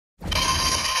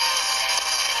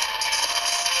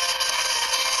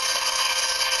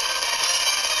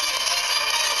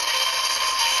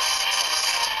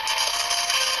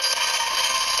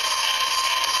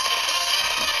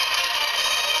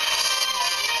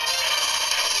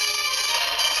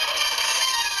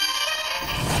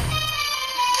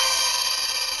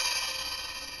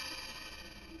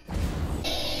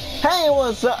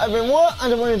What's up, everyone? I'm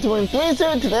the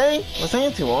 23 today. We're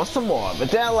saying to want some more,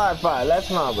 but that live fire, let's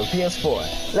run with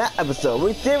PS4. Last episode,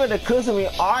 we did with the Kasumi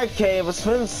arcade with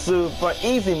swimsuit for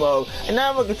easy mode, and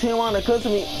now we'll continue on the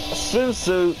Kasumi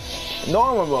swimsuit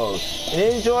normal mode. If you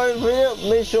enjoyed the video,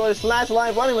 make sure to slash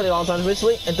like running video on time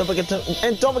recently, and don't forget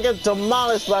to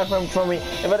demolish like for me.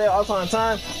 If I did also on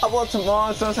time, upload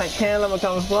tomorrow, so I can let me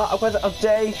come as well. I'll put the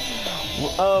update.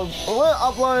 We'll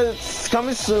upload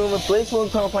coming soon with Bleach will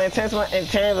come playing Testament and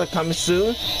Canada coming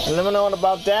soon. And let me know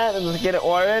about that and let's get it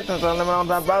ordered. So let me know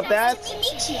about that.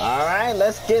 Alright,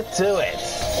 let's get to it.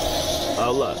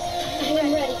 Oh look. I'm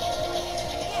ready.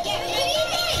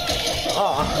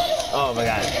 Oh my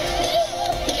god.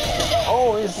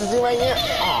 Oh, this is it right here?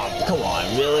 Oh, come on,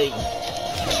 really?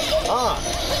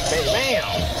 Hey man.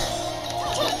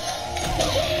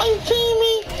 Are you kidding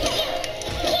me?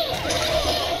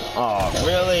 Oh,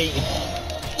 really?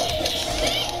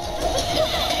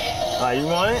 You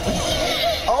want it?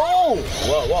 Oh!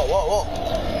 Whoa.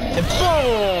 And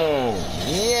boom!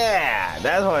 Yeah!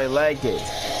 That's how I like it.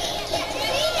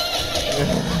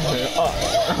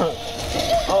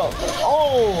 Oh!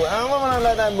 I love when I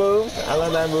let that move. I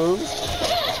love that move.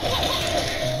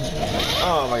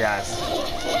 Oh my gosh.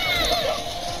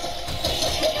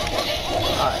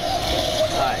 Alright.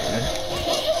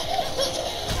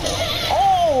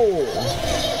 Oh!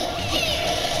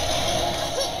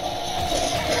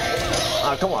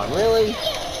 Oh, come on, really?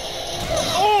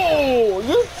 Oh,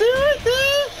 you see it right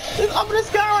there? It's up in the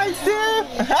sky right there.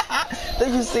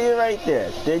 Did you see it right there?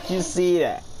 Did you see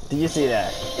that? Did you see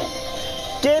that?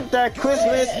 Get that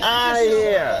Christmas out of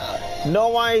here. No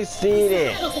one seen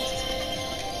it.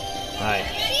 Alright.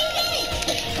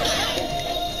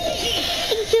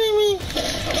 Are you kidding me?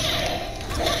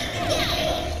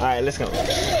 Alright, let's go.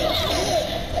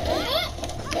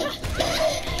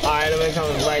 Alright, let me come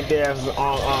right there. It's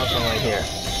all awesome right here.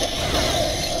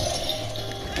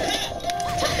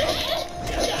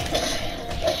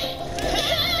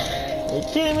 Are you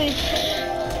kidding me?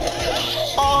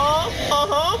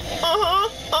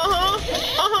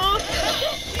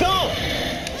 Go!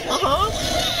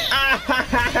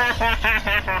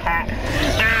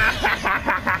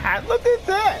 Look at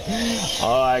that!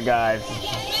 Alright, guys.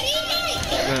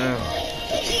 Are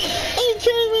you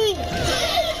kidding me?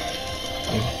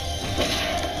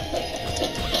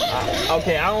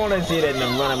 Okay, I don't want to see that in the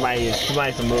run of my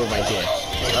somebody to move right there.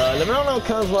 Let me know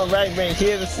comes one right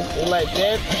here like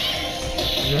that.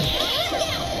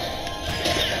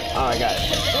 Oh my god.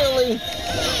 Really?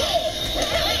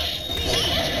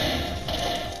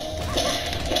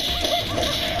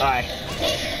 Alright.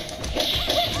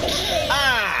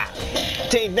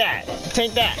 Take that.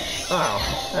 Take that. Oh.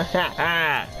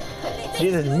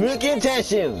 This is milk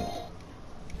intention.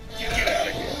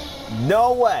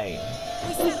 No way.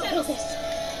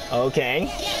 Okay.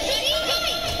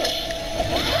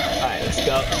 Alright, let's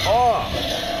go. Oh!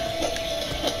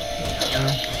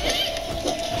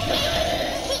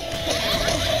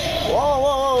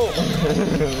 Whoa!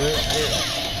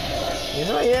 He's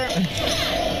right here.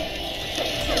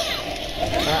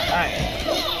 Alright.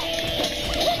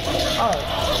 Oh!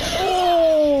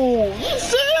 You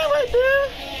see that right there?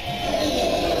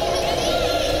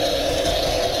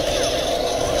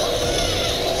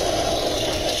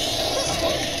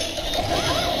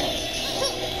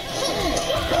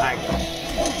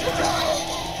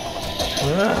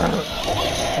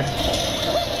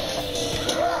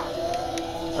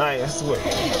 Alright, let's work.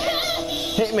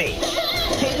 Hit me!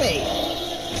 Hit me!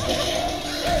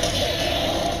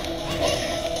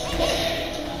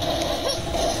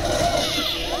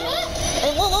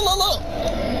 Hey, look!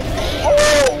 Oh,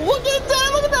 look at that!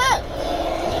 Look at that!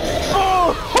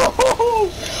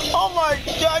 Oh my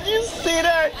god, you see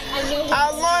that? I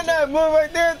learned that move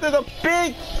right there. There's a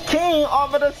big king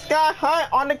over the sky high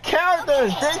on the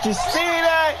characters. Did you see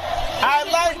that? I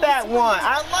like that one.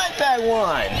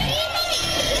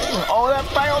 Oh, that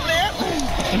fight on there?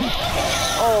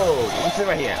 Oh, you see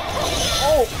right here.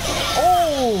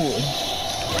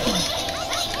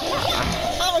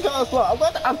 I'm gonna slow. I'm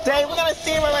going to update. We're gonna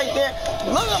see right there.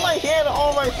 Look at my hand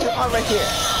on right here.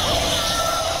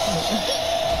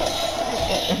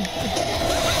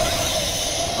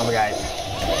 Oh my god.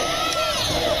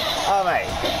 Alright.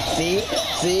 See?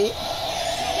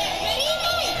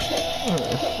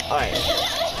 Alright.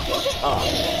 Oh.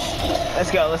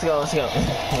 Let's go.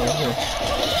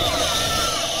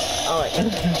 Alright.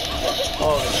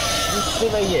 Oh, let's see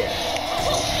right here.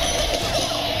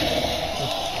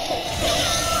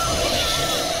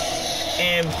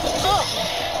 And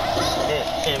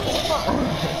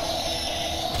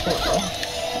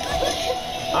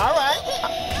Alright.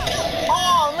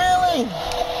 Oh, really? me?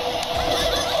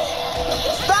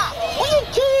 Stop! Are you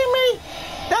kidding me?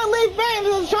 That leaf bang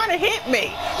was trying to hit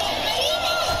me.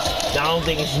 I don't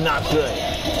think it's not good.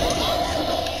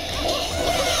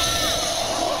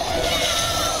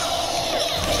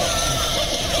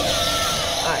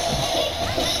 Alright.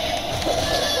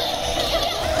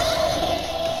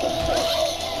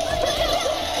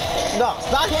 No,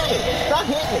 stop hitting me. Stop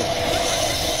hitting me.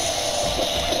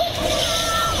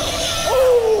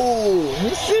 Ooh,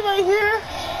 you see right here?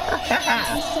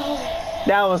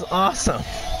 That was awesome.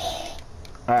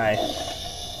 Alright.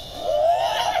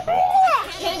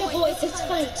 Panda boys, let's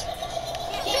fight.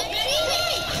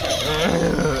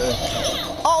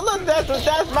 Oh look,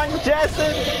 that's Michael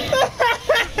Jackson.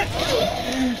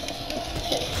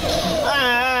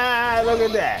 Ah, look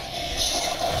at that.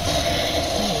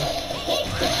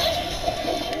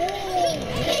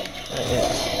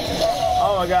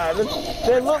 Oh my God,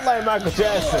 they look like Michael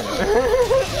Jackson.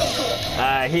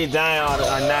 He died on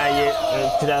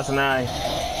 2009.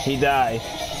 He died.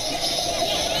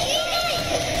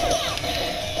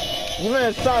 You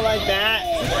better start like that.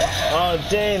 Oh,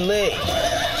 Jane Lee.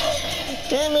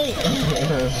 Jimmy.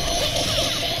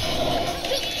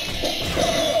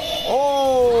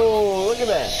 Oh, look at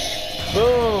that.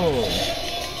 Boom.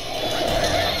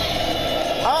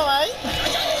 All right.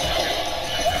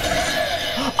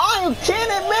 Are you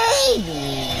kidding me?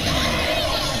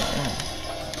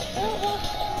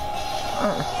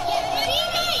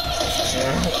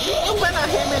 You better not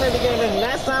hit me in the game.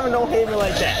 Next time, don't hit me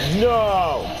like that.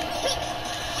 No.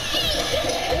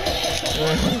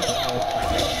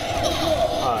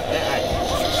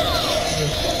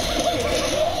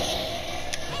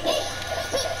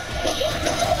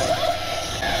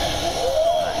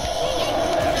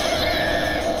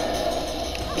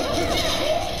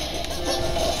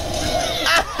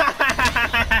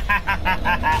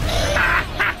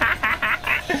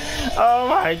 Oh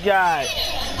my God.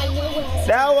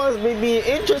 That was be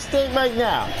interesting right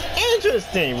now.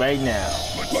 Interesting right now.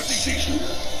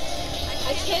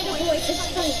 I can't avoid this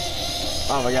fight.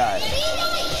 Oh my God.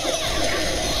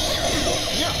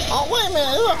 Oh wait a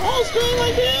minute, there's a whole screen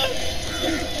right there?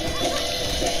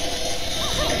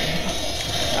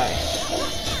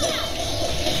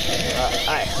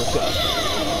 Alright, let's go.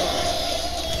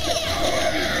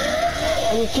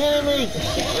 Are you kidding me?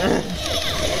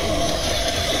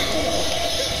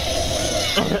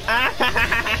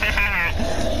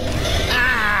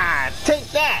 Take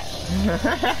that!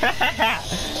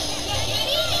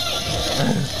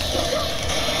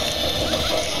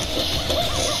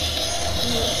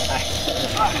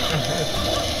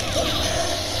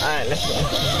 Alright, let's go.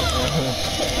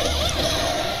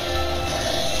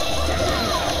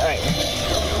 Alright.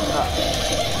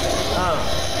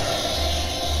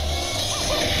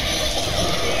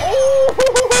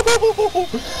 Ooh,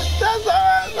 that's how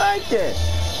I like it.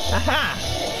 Aha!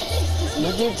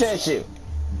 Look at tissue.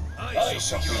 Alright.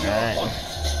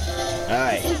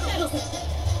 Alright.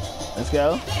 Let's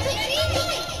go.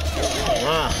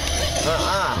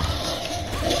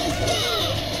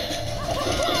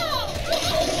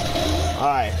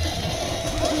 Alright.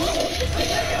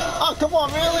 Oh, come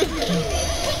on, really?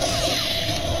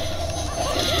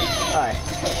 Alright.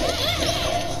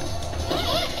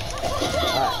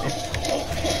 Alright.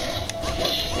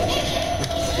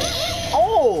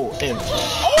 Oh! And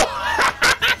oh!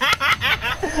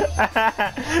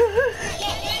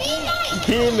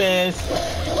 He missed.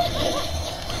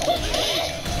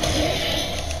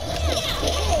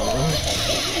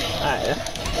 Alright.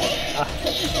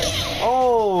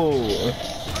 Oh!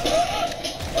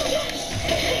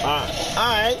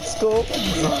 Alright, it's cool.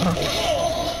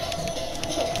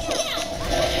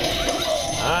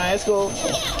 Alright, it's cool.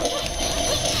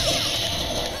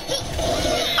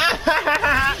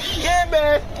 Get me!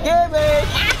 Get me!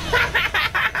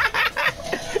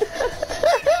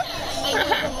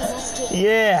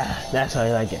 Yeah, that's why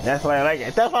I like it. That's why I like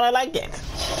it. That's why I like it.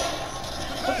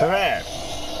 Alright.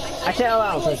 I can't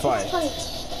allow this fight.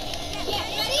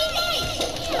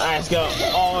 Alright, let's go.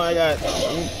 Oh my God.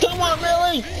 Come on,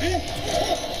 really?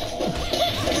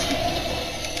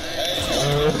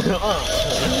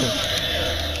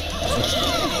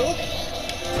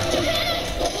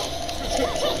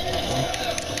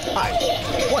 Alright,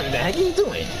 what the heck are you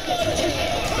doing?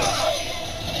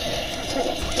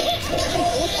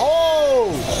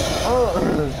 Oh!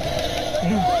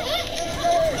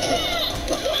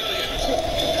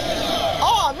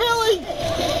 Oh, really?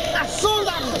 I saw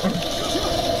that!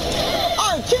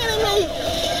 Are you kidding me?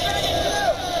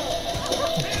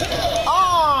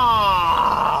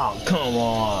 Oh, come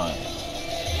on.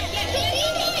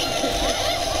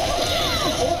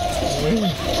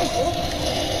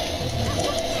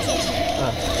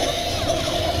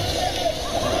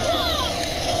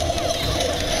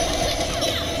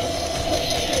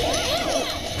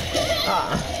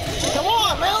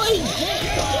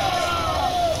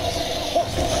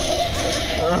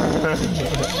 Alright,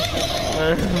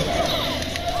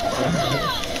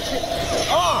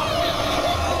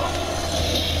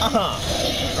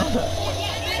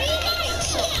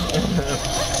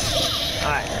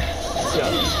 let's go.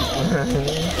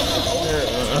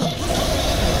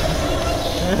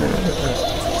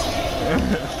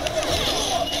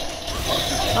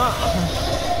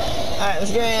 Alright,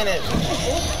 let's get in it.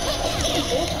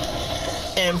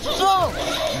 And boom!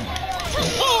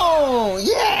 Oh,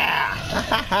 yeah!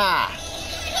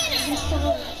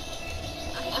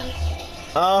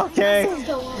 Okay.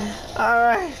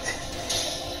 Alright.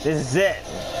 This is it.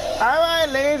 Alright,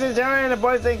 ladies and gentlemen, the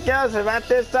boys and girls, we're about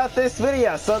to start this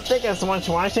video. So thank you so much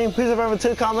for watching. Please remember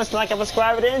to comment, like, and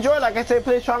subscribe if you enjoyed. Like I said,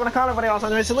 please try to comment video also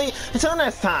recently. Until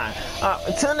next time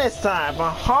for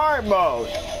hard mode,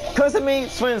 Kasumi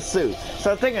Swimsuit.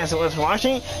 So thank you so much for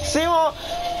watching. See you all.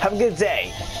 Have a good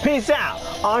day. Peace out.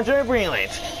 Andre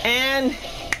Greenland. And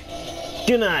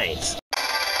good night.